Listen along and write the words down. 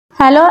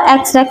Hello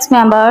XREX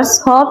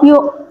members, hope you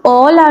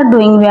all are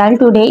doing well.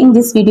 Today in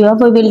this video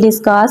we will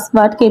discuss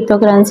what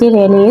cryptocurrency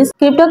really is.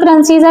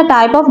 Cryptocurrency is a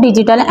type of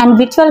digital and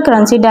virtual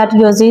currency that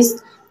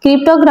uses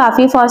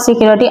cryptography for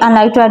security.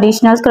 Unlike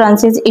traditional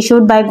currencies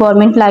issued by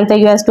government like the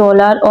US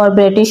dollar or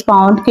British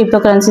pound,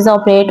 cryptocurrencies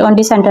operate on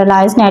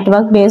decentralized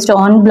network based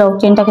on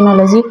blockchain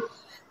technology.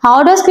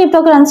 How does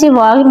cryptocurrency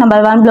work?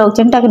 Number one,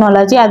 blockchain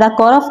technology. At the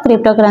core of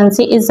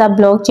cryptocurrency is a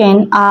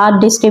blockchain, a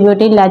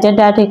distributed ledger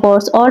that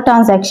records all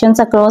transactions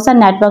across a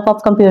network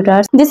of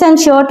computers. This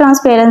ensures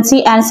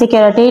transparency and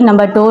security.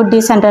 Number two,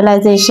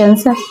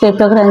 decentralizations.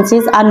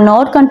 Cryptocurrencies are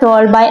not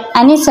controlled by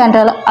any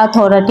central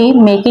authority,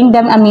 making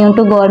them immune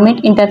to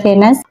government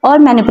interference or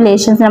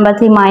manipulations. Number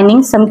three,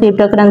 mining. Some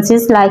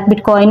cryptocurrencies like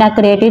Bitcoin are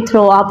created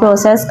through a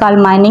process called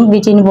mining,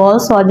 which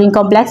involves solving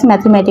complex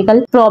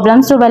mathematical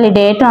problems to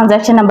validate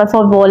transaction. Number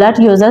four, wallet.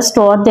 Users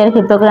store their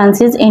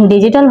cryptocurrencies in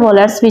digital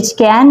wallets, which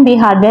can be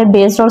hardware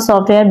based or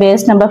software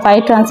based. Number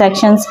five,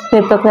 transactions.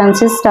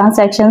 Cryptocurrencies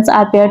transactions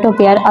are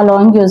peer-to-peer,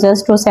 allowing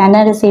users to send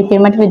and receive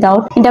payment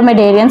without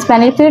intermediaries.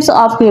 Benefits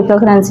of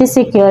cryptocurrency: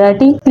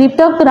 security.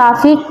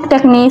 Cryptographic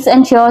techniques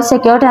ensure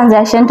secure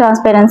transaction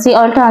transparency.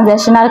 All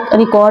transactions are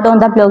recorded on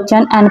the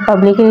blockchain and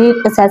publicly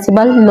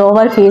accessible.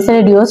 Lower fees,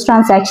 reduce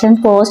transaction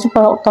cost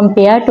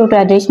compared to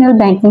traditional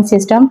banking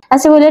system.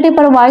 Accessibility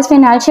provides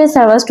financial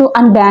service to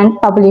unbanked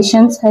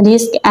populations.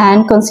 Risk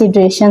and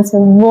considerations.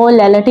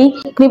 Volatility.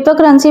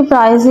 Cryptocurrency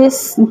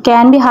prices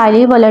can be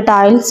highly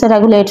volatile.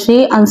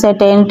 Regulatory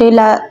uncertainty.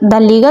 The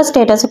legal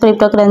status of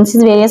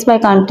cryptocurrencies varies by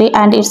country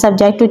and is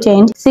subject to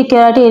change.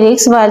 Security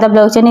risks. While the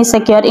blockchain is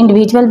secure,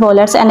 individual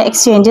wallets and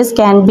exchanges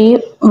can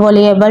be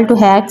vulnerable to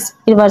hacks.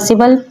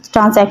 Reversible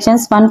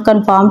transactions. One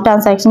confirmed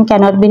transaction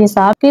cannot be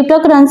resolved.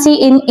 Cryptocurrency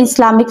in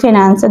Islamic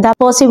finance. The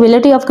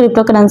possibility of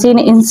cryptocurrency in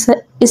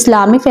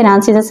Islamic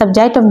finance is a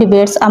subject of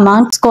debates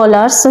among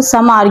scholars.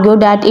 Some argue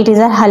that it is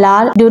a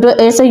halal due to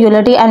its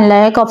utility and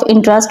lack of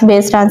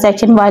interest-based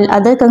transaction, while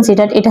others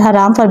consider it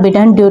haram,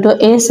 forbidden due to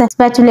its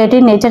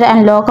speculative nature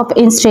and lack of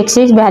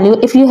intrinsic value.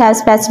 If you have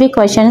specific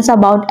questions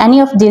about any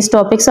of these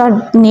topics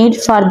or need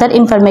further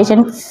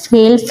information,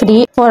 feel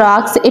free for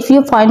ask. If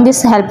you find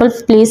this helpful,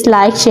 please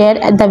like, share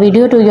the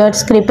video to your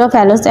crypto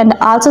fellows and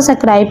also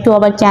subscribe to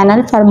our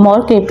channel for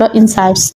more crypto insights.